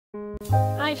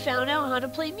I found out how to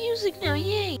play music now,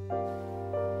 yay!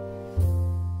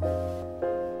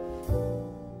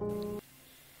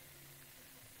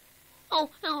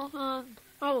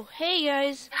 Hey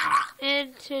guys!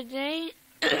 And today,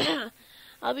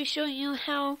 I'll be showing you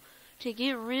how to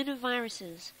get rid of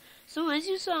viruses. So as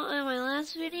you saw in my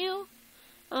last video,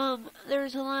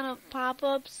 there's a lot of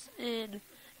pop-ups and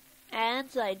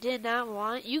ads I did not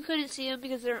want. You couldn't see them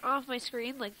because they're off my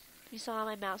screen, like you saw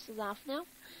my mouse is off now.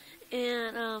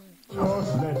 And,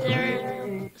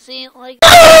 see, like,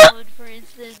 one, for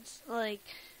instance, like,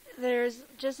 there's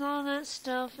just all that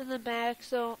stuff in the back,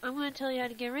 so I'm going to tell you how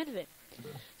to get rid of it.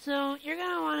 So, you're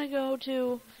going to want to go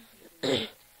to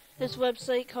this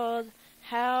website called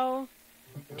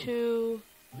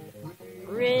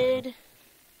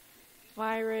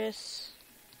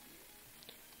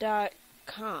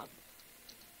howtoridvirus.com.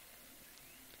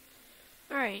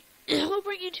 Alright, we'll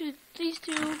bring you to these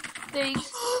two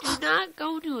things. Do not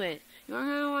go to it. You're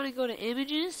going to want to go to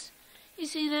images. You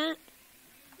see that?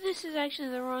 This is actually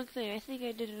the wrong thing. I think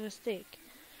I did a mistake.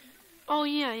 Oh,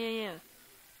 yeah.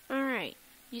 Alright,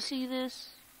 you see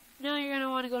this? Now you're going to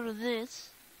want to go to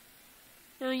this.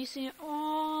 Now you see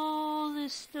all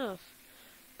this stuff.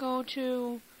 Go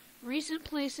to recent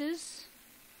places.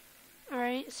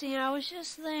 Alright, see, I was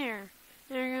just there.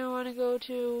 Now you're going to want to go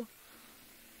to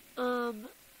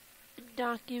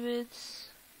documents,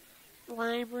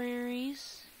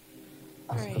 libraries.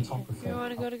 Alright, you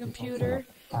want to go to computer.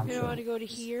 You're going to want to go to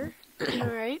here.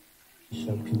 Alright.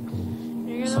 You're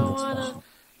going to want to...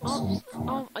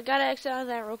 Oh, I got to exit out of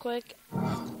that real quick.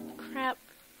 Crap.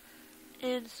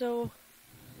 And so,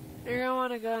 you're going to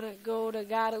want to go to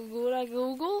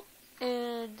Google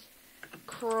and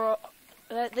Chrome.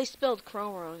 They spelled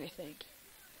Chrome wrong, I think.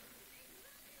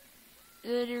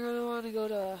 And then you're going to want to go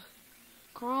to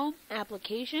Chrome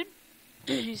application.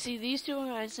 You see these two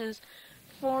guys says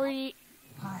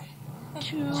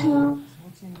 42.0.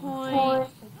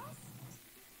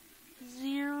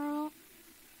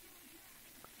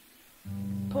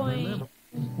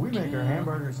 We make our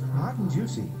hamburgers hot and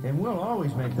juicy, and we'll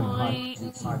always make them hot.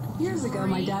 Years ago,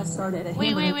 my dad started a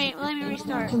Wait, let me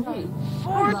restart.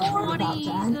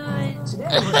 429.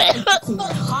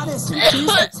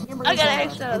 I gotta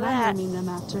exit out of that.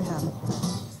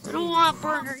 I don't want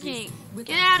Burger King.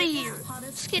 Get out of here.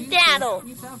 Skedaddle.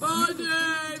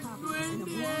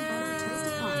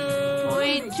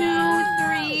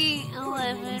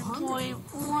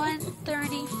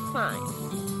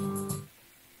 11.135.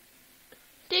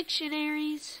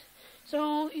 Dictionaries.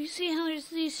 So you see how there's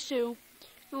these two.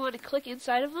 You want to click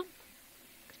inside of them.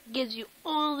 It gives you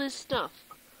all this stuff.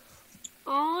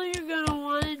 All you're gonna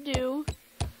want to do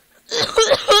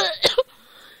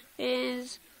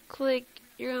is click.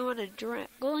 You're gonna want to drag.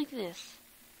 Go like this.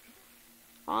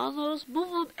 All those, move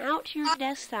them out to your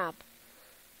desktop.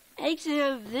 Exit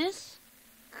out of this.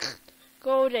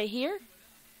 Go to here.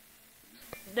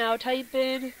 Now type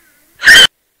in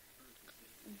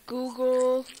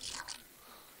Google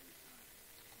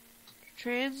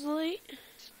Translate,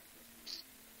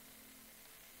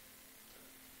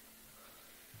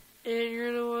 and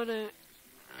you're gonna wanna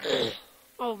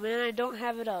oh man, I don't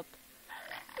have it up.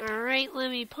 Alright,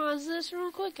 let me pause this real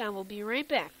quick. I will be right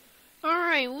back.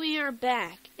 Alright, we are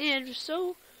back. And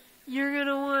so you're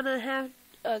gonna wanna have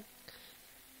a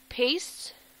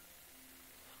paste.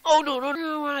 Oh no, you're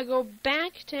gonna wanna go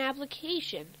back to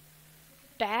application.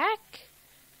 Back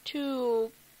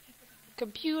to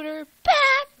computer,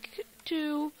 back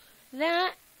to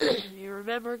that. You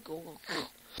remember Google.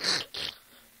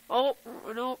 Oh,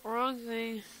 no, wrong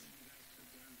thing.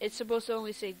 It's supposed to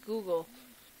only say Google.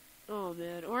 Oh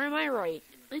man, or am I right?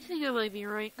 I think I might be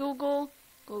right. Google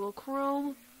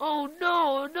Chrome. Oh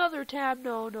no, another tab.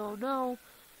 No.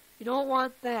 You don't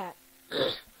want that.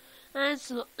 That's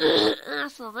the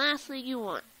last thing you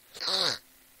want.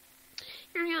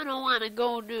 You're gonna want to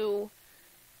go to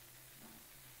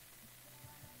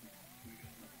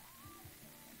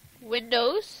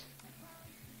Windows.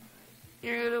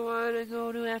 You're gonna want to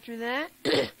go to, after that,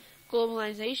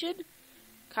 globalization.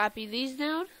 Copy these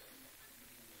down.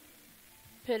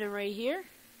 Put them right here.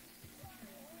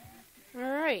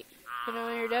 Alright. Put them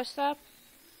on your desktop.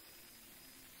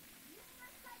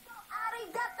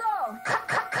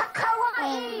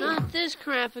 Oh, not this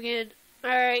crap again.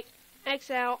 Alright. X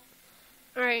out.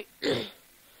 Alright.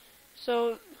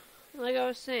 So, like I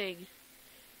was saying,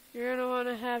 you're gonna want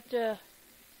to have to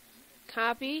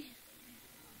copy.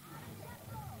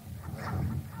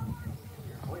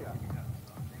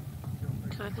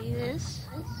 Copy this.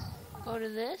 Go to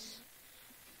this.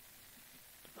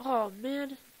 Oh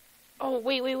man. Oh,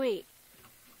 wait.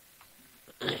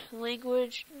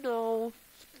 Language, no.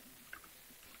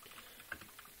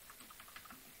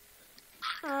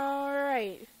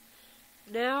 Alright.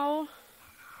 Now,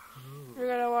 we're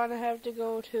going to have to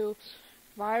go to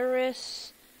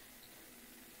virus.